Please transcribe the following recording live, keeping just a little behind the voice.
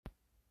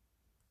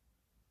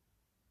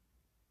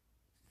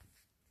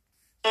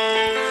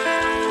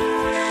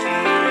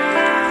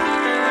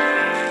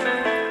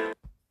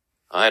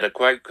had a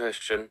great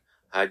question.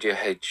 How do you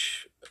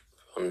hedge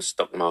on the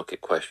stock market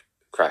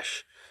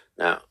crash?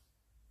 Now,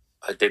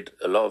 I did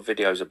a lot of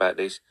videos about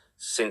this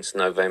since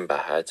November,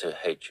 how to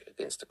hedge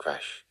against a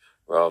crash,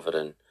 rather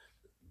than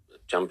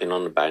jumping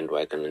on the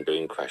bandwagon and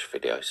doing crash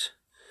videos.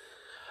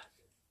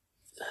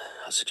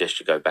 I suggest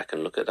you go back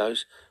and look at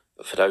those.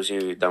 But for those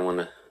of you who don't want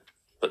to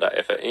put that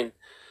effort in,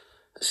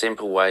 a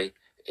simple way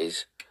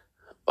is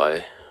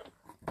by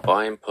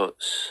buying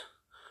puts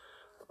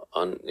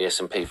on the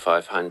S&P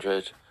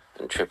 500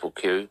 and Triple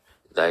Q.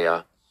 They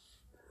are,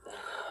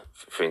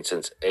 for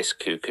instance,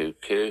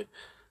 SQQQ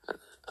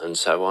and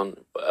so on,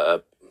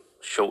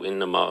 shorting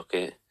the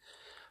market.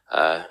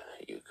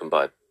 You can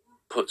buy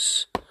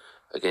puts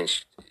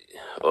against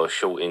or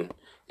shorting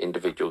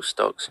individual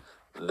stocks.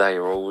 They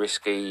are all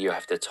risky. You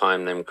have to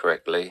time them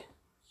correctly.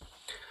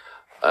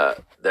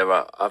 There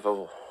are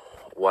other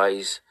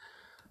ways,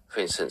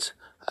 for instance,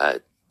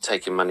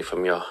 taking money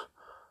from your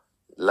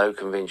low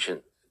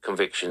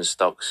conviction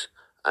stocks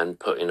and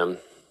putting them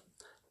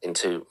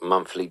into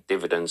monthly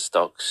dividend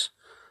stocks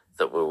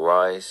that will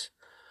rise.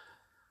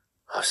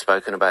 I've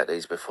spoken about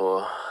these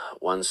before.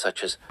 Ones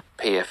such as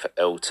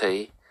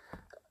PFLT,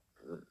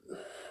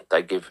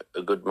 they give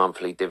a good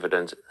monthly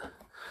dividend.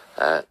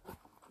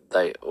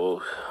 They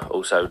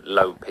also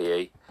low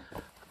PE,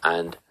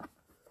 and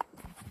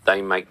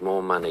they make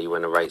more money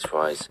when the rates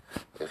rise.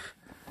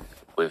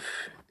 With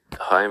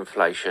high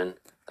inflation,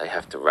 they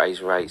have to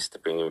raise rates to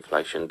bring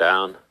inflation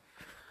down.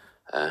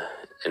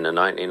 In the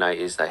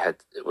 1980s,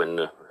 when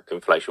the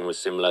inflation was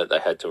similar, they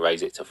had to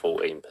raise it to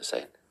 14%.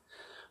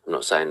 I'm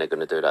not saying they're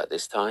going to do that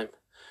this time.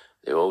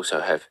 They also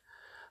have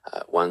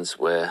ones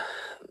where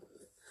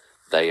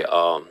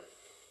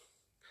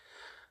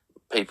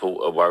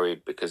people are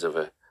worried because of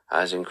a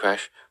housing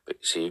crash,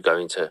 so you go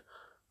into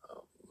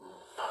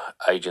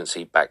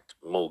agency-backed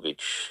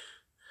mortgages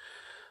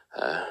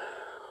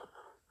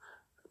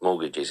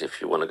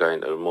if you want to go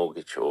into a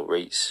mortgage or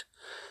REITs.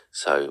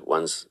 So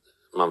one's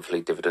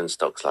monthly dividend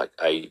stocks like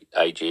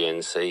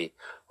AGNC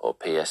or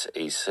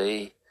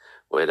PSEC,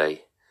 where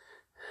they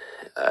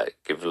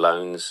give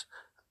loans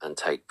and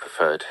take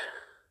preferred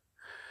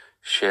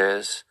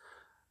shares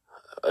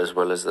as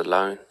well as the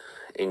loan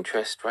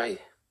interest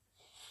rate.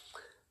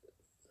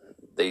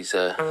 These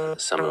are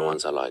some of the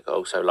ones I like. I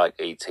also like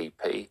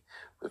ETP,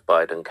 with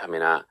Biden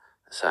coming out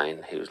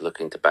saying he was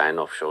looking to ban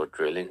offshore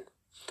drilling.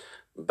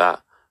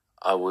 But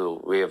I will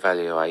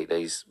reevaluate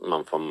these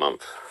month on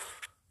month.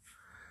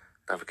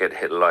 Don't forget to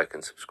hit the like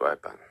and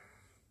subscribe button.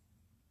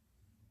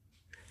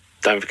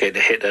 Don't forget to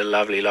hit the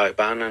lovely like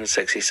button and the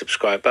sexy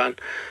subscribe button.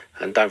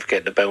 And don't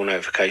forget the bell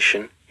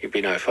notification. You'll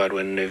be notified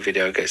when a new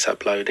video gets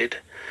uploaded.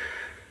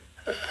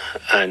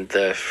 And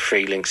the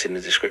free links in the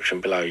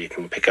description below. You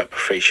can pick up a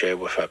free share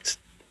worth up to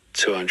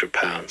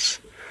 £200.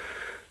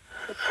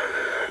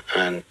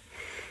 And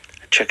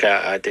check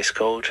out our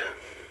Discord.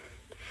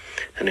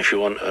 And if you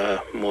want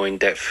a more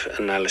in-depth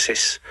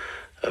analysis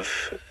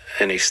of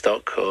any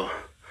stock or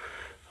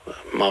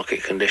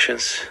market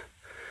conditions,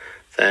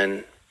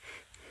 then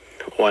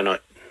why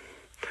not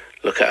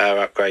look at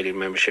our upgraded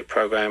membership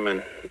program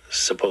and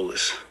support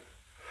us.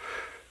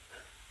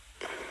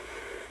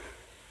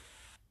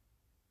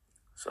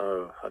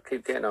 So I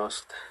keep getting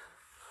asked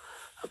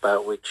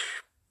about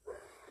which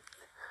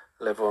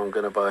level I'm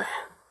going to buy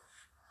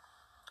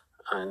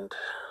and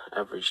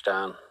average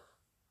down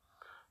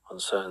on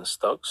certain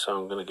stocks, so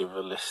I'm going to give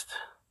a list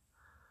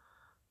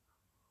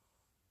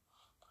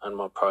and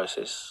my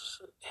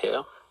prices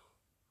here.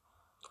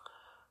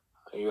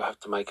 You have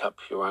to make up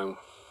your own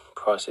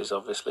prices,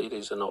 obviously.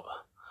 These are not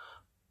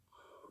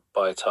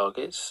buy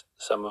targets.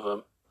 Some of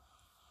them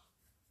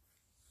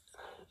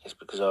is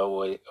because I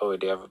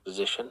already have a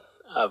position.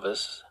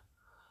 Others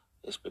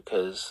is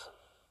because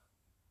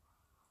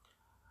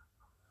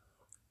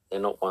they're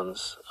not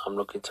ones I'm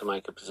looking to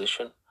make a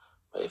position,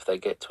 but if they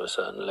get to a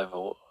certain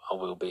level, I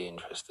will be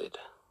interested,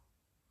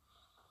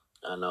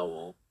 and I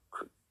will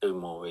do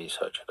more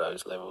research at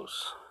those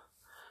levels.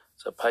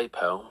 So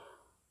PayPal,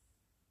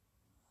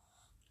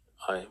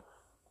 I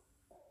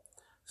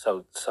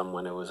sold some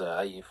when it was at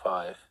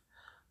 85.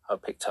 I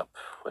picked up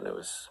when it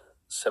was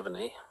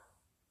 70.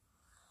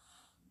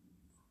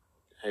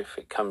 If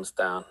it comes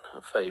down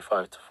at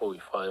 35 to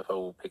 45, I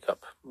will pick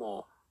up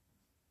more.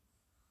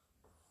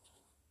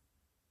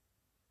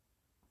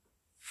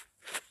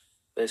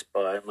 Best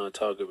Buy, my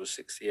target was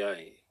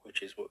 68,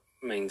 which is what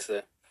means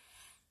that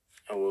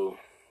I will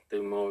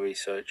do more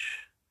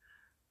research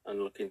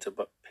and look into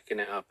picking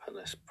it up at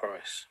this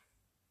price.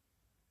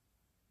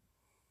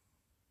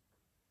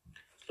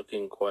 It's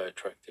looking quite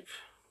attractive.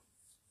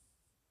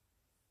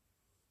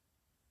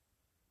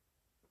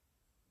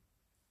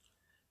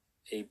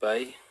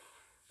 eBay,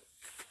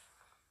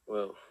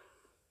 well,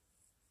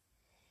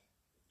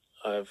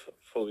 I have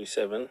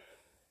 47,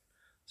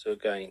 so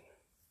again,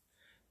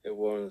 it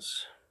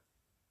warrants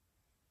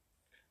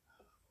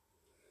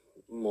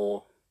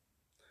more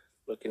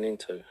looking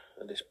into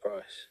at this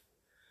price.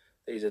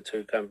 These are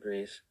two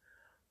companies,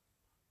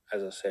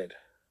 as I said,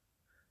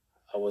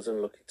 I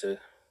wasn't looking to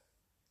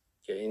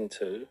get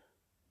into,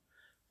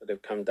 but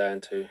they've come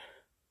down to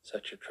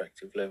such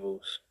attractive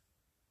levels.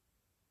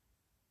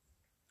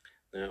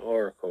 Now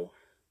Oracle,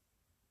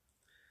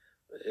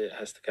 it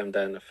has to come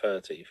down to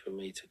 30 for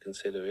me to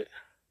consider it.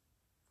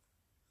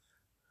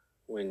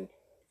 When you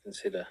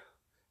consider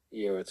a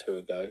year or two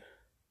ago,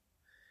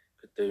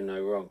 could do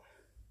no wrong.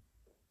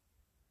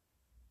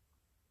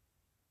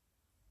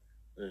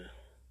 Now,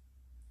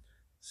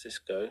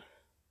 Cisco,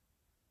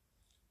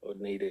 I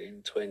would need it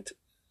in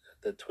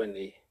the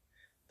 20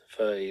 to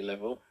 30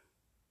 level.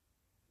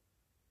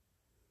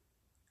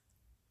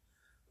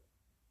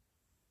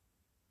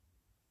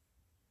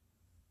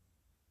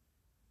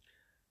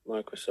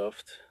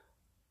 Microsoft,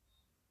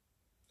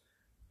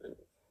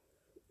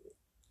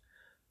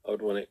 I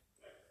would want it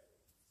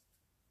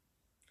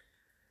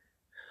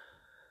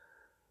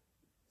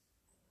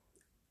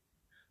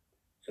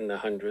in the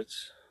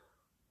hundreds,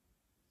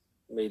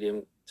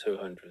 medium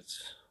 200s.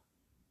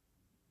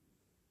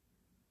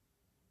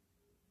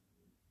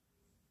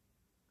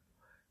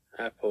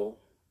 Apple,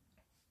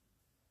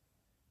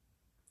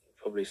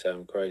 probably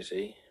sound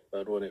crazy, but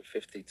I'd want it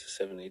 $50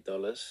 to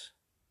 $70.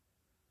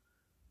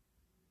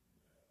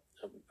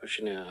 I'm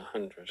pushing it at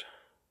 100.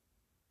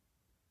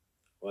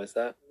 Why is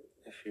that?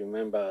 If you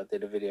remember, I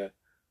did a video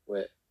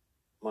where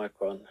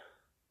Micron,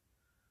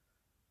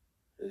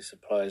 who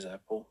supplies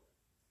Apple,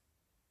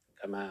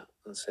 come out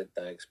and said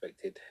they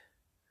expected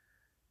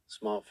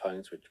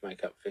smartphones, which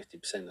make up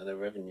 50% of their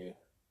revenue,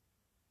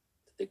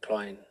 to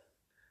decline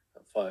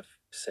at 5%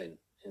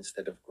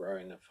 instead of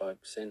growing at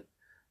 5%,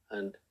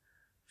 and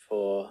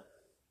for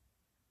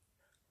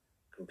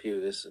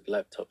computers and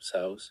laptop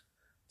sales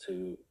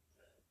to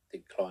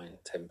decline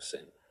 10%.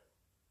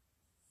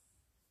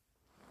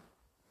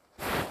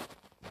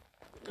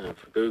 Now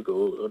for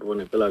Google, I'd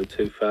want it below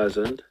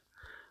 2000,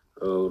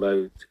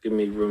 although to give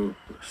me room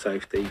of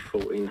safety,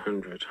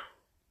 1400.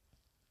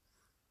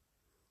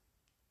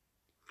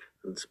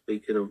 And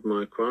speaking of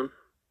Micron,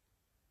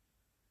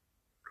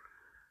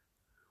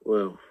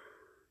 well,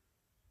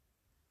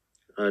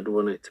 I'd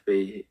want it to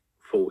be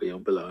 40 or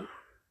below.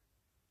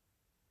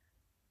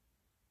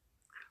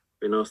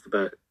 Been asked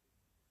about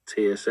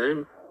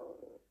TSM.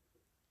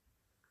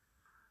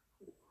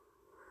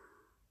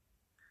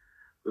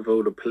 With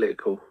all the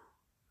political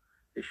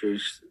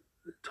issues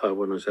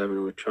Taiwan was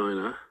having with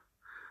China,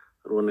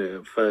 I'd want it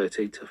at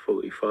 30 to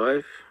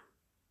 45.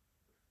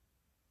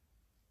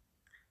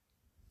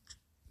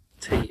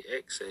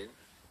 TXN,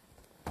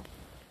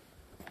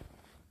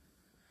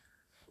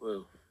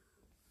 well,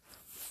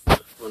 I'd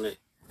want it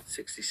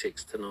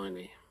 66 to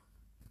 90.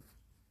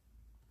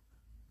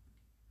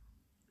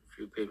 A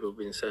few people have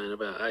been saying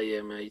about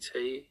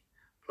AMAT,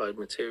 Applied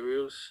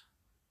Materials.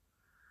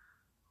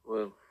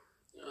 Well,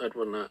 I'd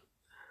want that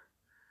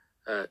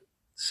at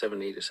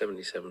 70 to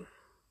 77.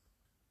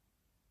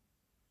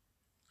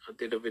 I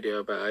did a video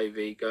about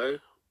AVGO,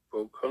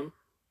 Broadcom,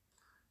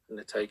 and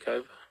the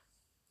takeover.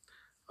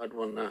 I'd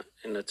want that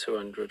in the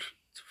 200 to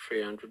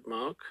 300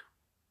 mark.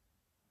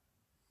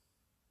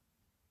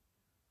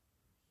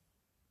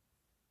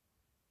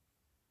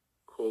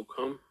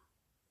 Qualcomm,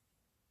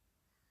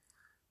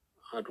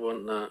 I'd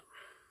want that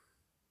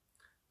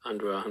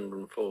under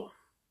 104.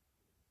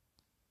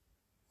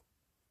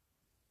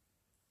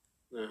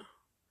 Now,